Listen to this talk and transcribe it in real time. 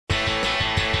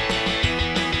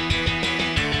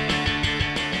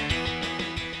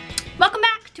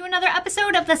to another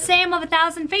episode of the Sam of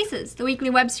 1,000 Faces, the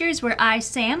weekly web series where I,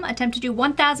 Sam, attempt to do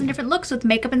 1,000 different looks with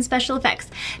makeup and special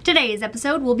effects. Today's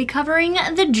episode will be covering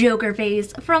the Joker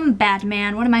face from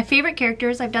Batman, one of my favorite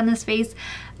characters. I've done this face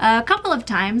a couple of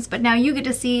times, but now you get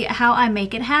to see how I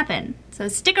make it happen. So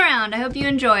stick around, I hope you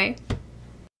enjoy.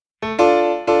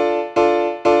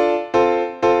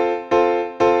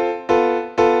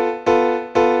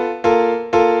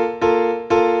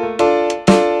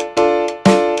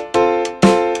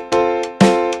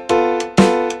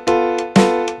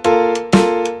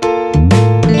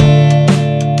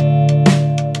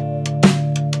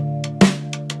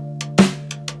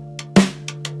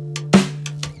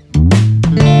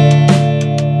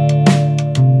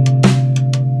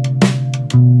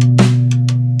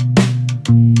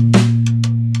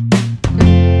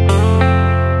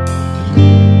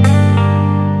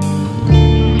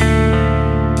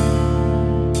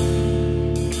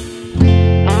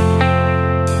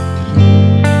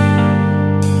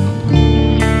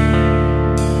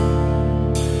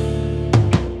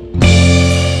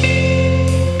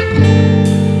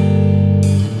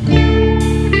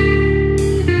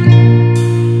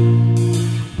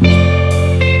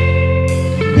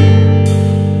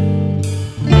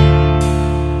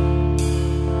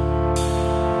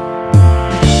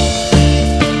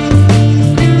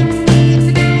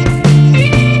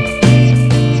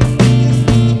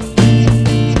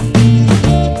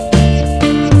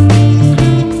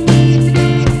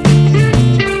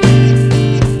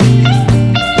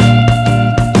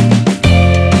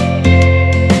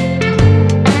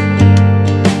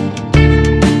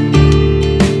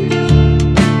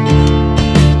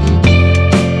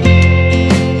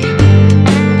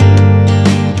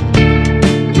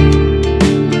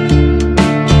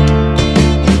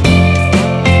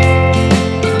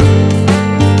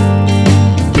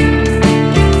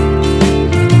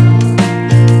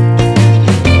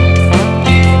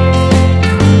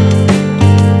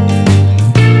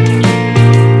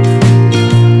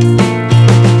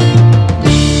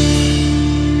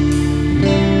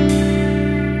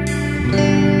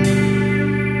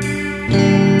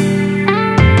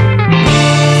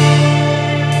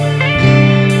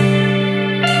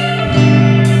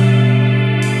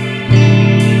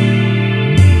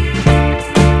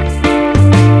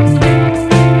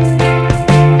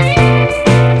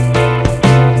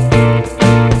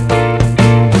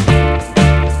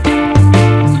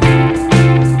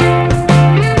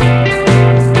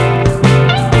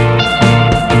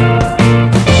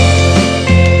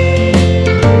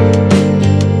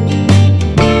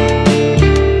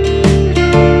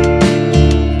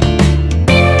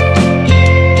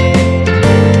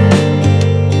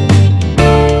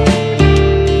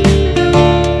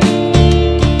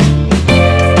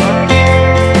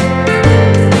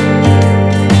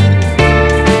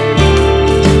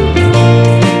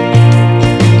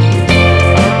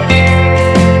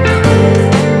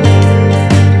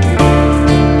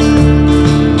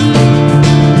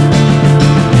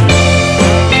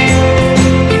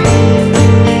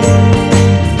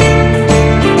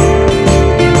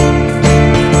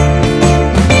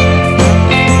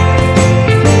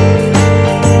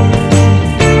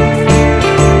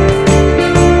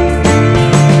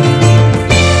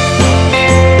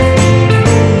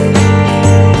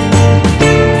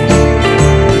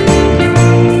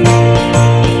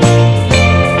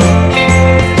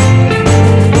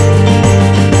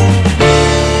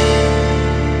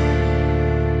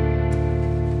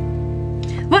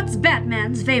 What's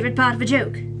Batman's favorite part of a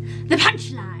joke? The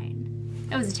punchline!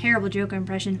 That was a terrible Joker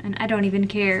impression, and I don't even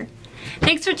care.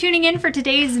 Thanks for tuning in for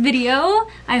today's video.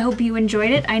 I hope you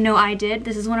enjoyed it. I know I did.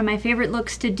 This is one of my favorite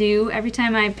looks to do. Every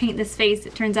time I paint this face,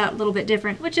 it turns out a little bit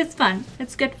different, which is fun.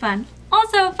 It's good fun.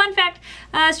 Also, fun fact,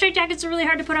 straight jackets are really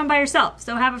hard to put on by yourself,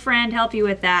 so have a friend help you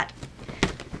with that.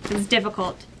 It's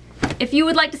difficult. If you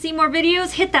would like to see more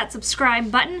videos, hit that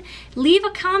subscribe button. Leave a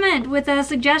comment with a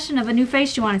suggestion of a new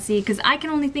face you want to see, because I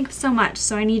can only think of so much,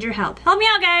 so I need your help. Help me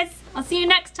out, guys. I'll see you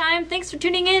next time. Thanks for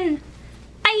tuning in.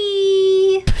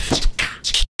 Bye!